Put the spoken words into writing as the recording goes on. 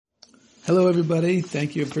Hello, everybody.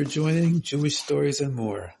 Thank you for joining Jewish Stories and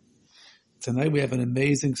More. Tonight we have an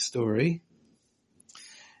amazing story,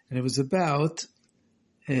 and it was about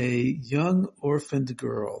a young orphaned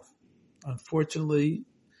girl. Unfortunately,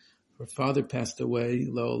 her father passed away,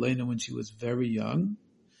 Lo Aleinu, when she was very young,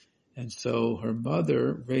 and so her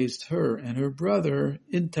mother raised her and her brother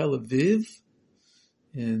in Tel Aviv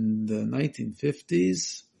in the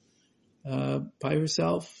 1950s by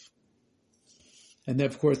herself. And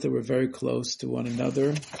of course, they were very close to one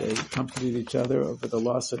another. They comforted each other over the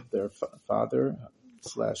loss of their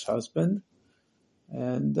father/husband.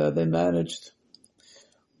 And they managed.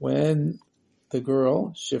 When the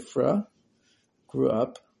girl, Shifra, grew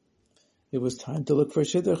up, it was time to look for a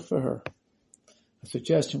shidduch for her. A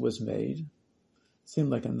suggestion was made.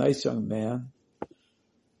 Seemed like a nice young man.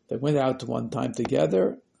 They went out one time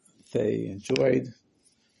together. They enjoyed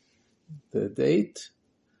the date.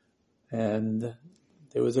 And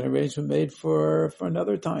there was an arrangement made for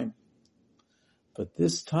another time. But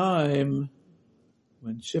this time,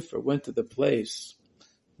 when Shifra went to the place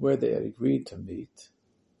where they had agreed to meet,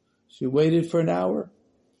 she waited for an hour,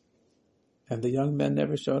 and the young man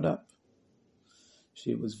never showed up.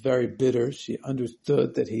 She was very bitter. She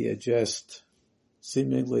understood that he had just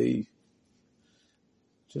seemingly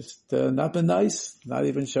not been nice, not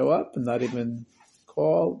even show up, and not even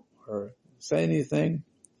call or say anything.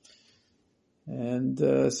 And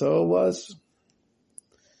so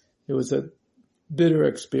it was a bitter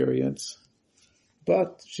experience,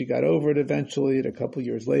 but she got over it eventually. And a couple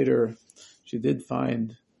years later, she did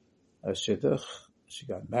find a shidduch. She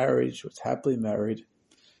got married. She was happily married.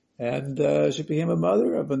 And she became a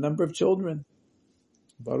mother of a number of children.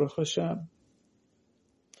 Baruch Hashem.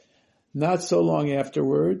 Not so long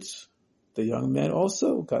afterwards, the young man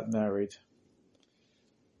also got married.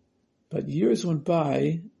 But years went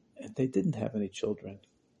by, and they didn't have any children.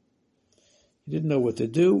 He didn't know what to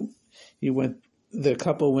do. The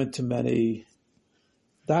couple went to many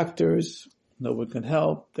doctors. No one could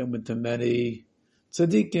help. They went to many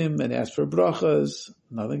tzaddikim and asked for brachas.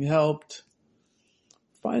 Nothing helped.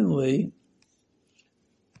 Finally,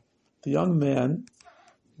 the young man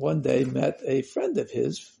one day met a friend of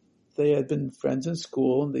his. They had been friends in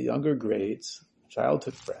school in the younger grades,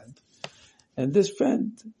 childhood friend. And this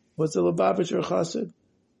friend was a Lubavitcher Chassid.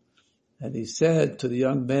 And he said to the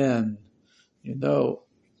young man, you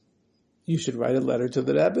should write a letter to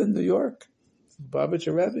the Rebbe in New York,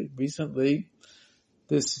 Lubavitcher Rebbe. Recently,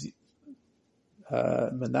 this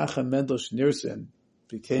Menachem Mendel Schneerson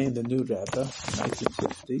became the new Rebbe in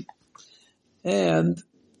 1950. And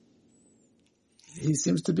he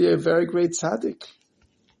seems to be a very great tzaddik.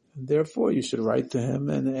 And therefore, you should write to him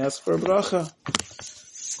and ask for a bracha.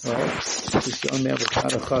 Well, this young man was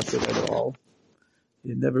not a chassid at all. He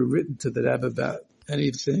had never written to the Rebbe about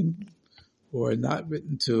anything, or not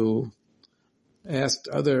written to ask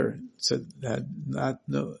had not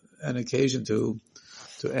an occasion to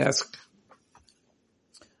ask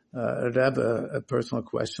a Rebbe a personal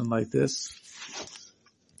question like this.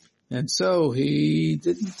 And so he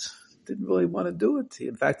didn't really want to do it.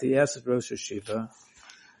 In fact, he asked his Rosh Hashiva,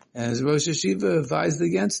 and his Rosh Hashiva advised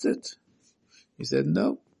against it. He said,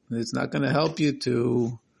 no, it's not going to help you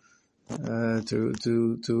to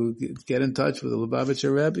get in touch with the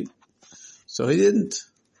Lubavitcher Rebbe. So he didn't.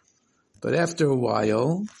 But after a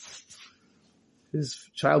while, his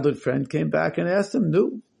childhood friend came back and asked him,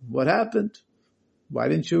 no, what happened? Why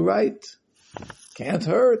didn't you write? Can't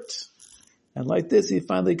hurt. And like this, he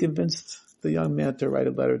finally convinced the young man to write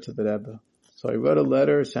a letter to the Rebbe. So he wrote a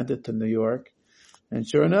letter, sent it to New York. And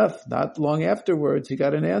sure enough, not long afterwards, he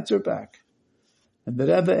got an answer back. And the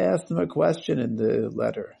Rebbe asked him a question in the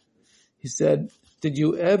letter. He said, did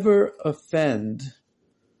you ever offend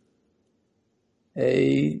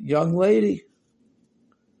a young lady?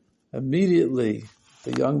 Immediately,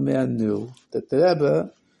 the young man knew that the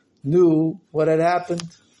Rebbe knew what had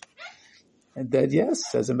happened. And that,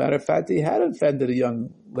 yes, as a matter of fact, he had offended a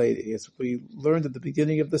young lady. As we learned at the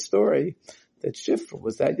beginning of the story, that Shifra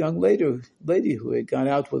was that young lady who had gone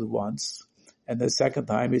out with once. And the second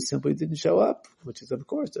time, he simply didn't show up, which is, of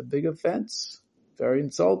course, a big offense. Very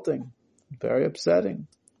insulting. Very upsetting.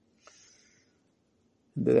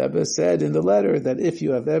 The Rebbe said in the letter that if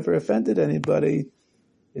you have ever offended anybody,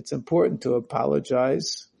 it's important to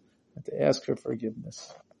apologize and to ask for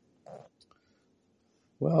forgiveness.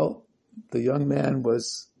 Well, the young man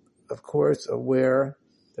was, of course, aware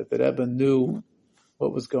that the Rebbe knew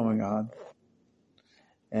what was going on.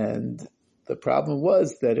 And the problem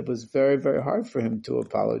was that it was very, very hard for him to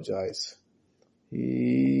apologize.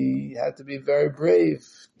 He had to be very brave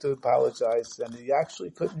to apologize, and he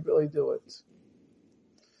actually couldn't really do it.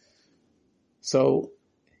 So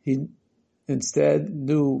he instead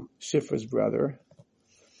knew Shifra's brother,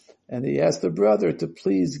 and he asked the brother to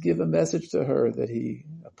please give a message to her that he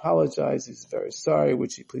apologized, he's very sorry,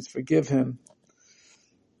 would she please forgive him?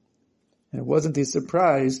 And wasn't he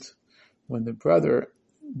surprised when the brother,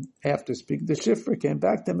 after speaking to Shifra, came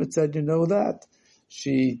back to him and said, you know that?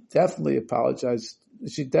 She definitely apologized.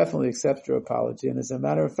 She definitely accepts your apology. And as a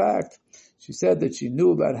matter of fact, she said that she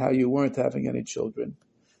knew about how you weren't having any children.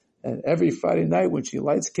 And every Friday night when she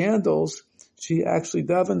lights candles, she actually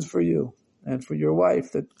davens for you and for your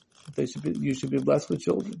wife that you should be blessed with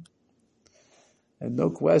children. And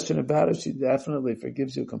no question about it, she definitely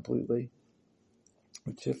forgives you completely.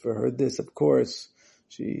 When Shifra heard this, of course,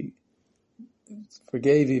 she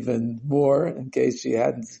forgave even more. In case she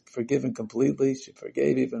hadn't forgiven completely, she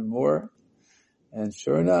forgave even more. And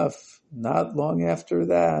sure enough, not long after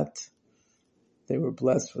that, they were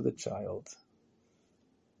blessed with a child.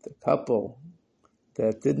 The couple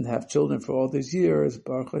that didn't have children for all these years,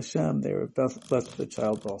 Baruch Hashem, they were blessed with a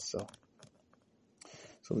child also.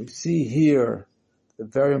 So we see here a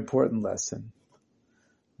very important lesson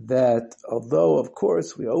that although, of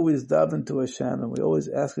course, we always daven to Hashem and we always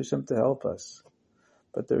ask Hashem to help us,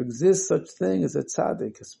 but there exists such thing as a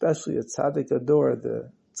tzaddik, especially a tzaddik ador,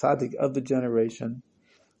 the tzaddik of the generation,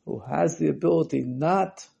 who has the ability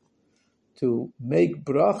not to make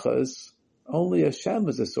brachas, only Hashem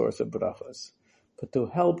is a source of brachas, but to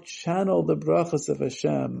help channel the brachas of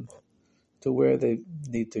Hashem to where they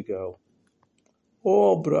need to go.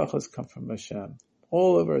 All brachas come from Hashem.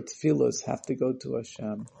 All of our tefillos have to go to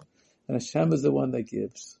Hashem. And Hashem is the one that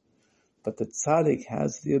gives. But the tzaddik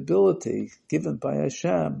has the ability, given by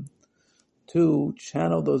Hashem, to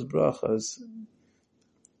channel those brachas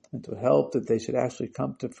and to help that they should actually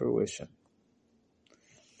come to fruition.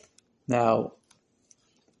 Now,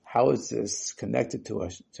 how is this connected to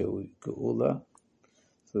Geula?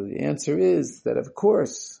 So the answer is that, of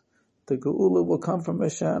course, the Geula will come from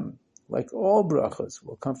Hashem, like all brachas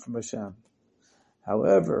will come from Hashem.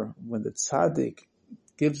 However, when the tzaddik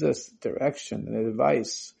gives us direction and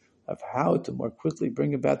advice of how to more quickly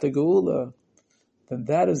bring about the Geula, then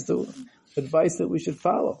that is the advice that we should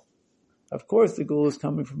follow. Of course, the Geula is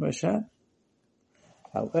coming from Hashem.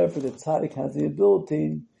 However, the tzaddik has the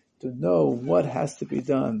ability to know what has to be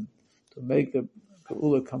done to make the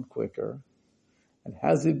Geula come quicker, and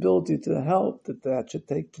has the ability to help that should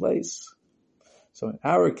take place. So in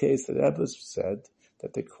our case, the Rebbe said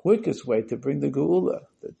that the quickest way to bring the Geula,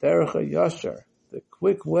 the Derech HaYashar, the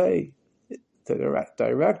quick way, the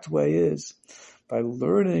direct way is by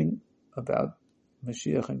learning about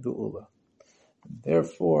Mashiach and Geula. And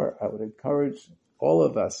therefore, I would encourage all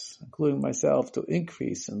of us, including myself, to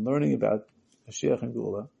increase in learning about Mashiach and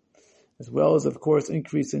Geula, as well as, of course,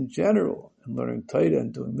 increase in general in learning Torah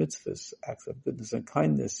and doing mitzvahs, acts of goodness and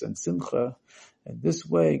kindness and simcha. And this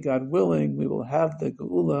way, God willing, we will have the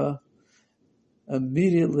Geula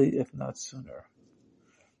immediately, if not sooner.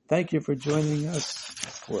 Thank you for joining us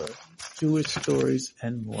for Jewish Stories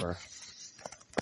and More.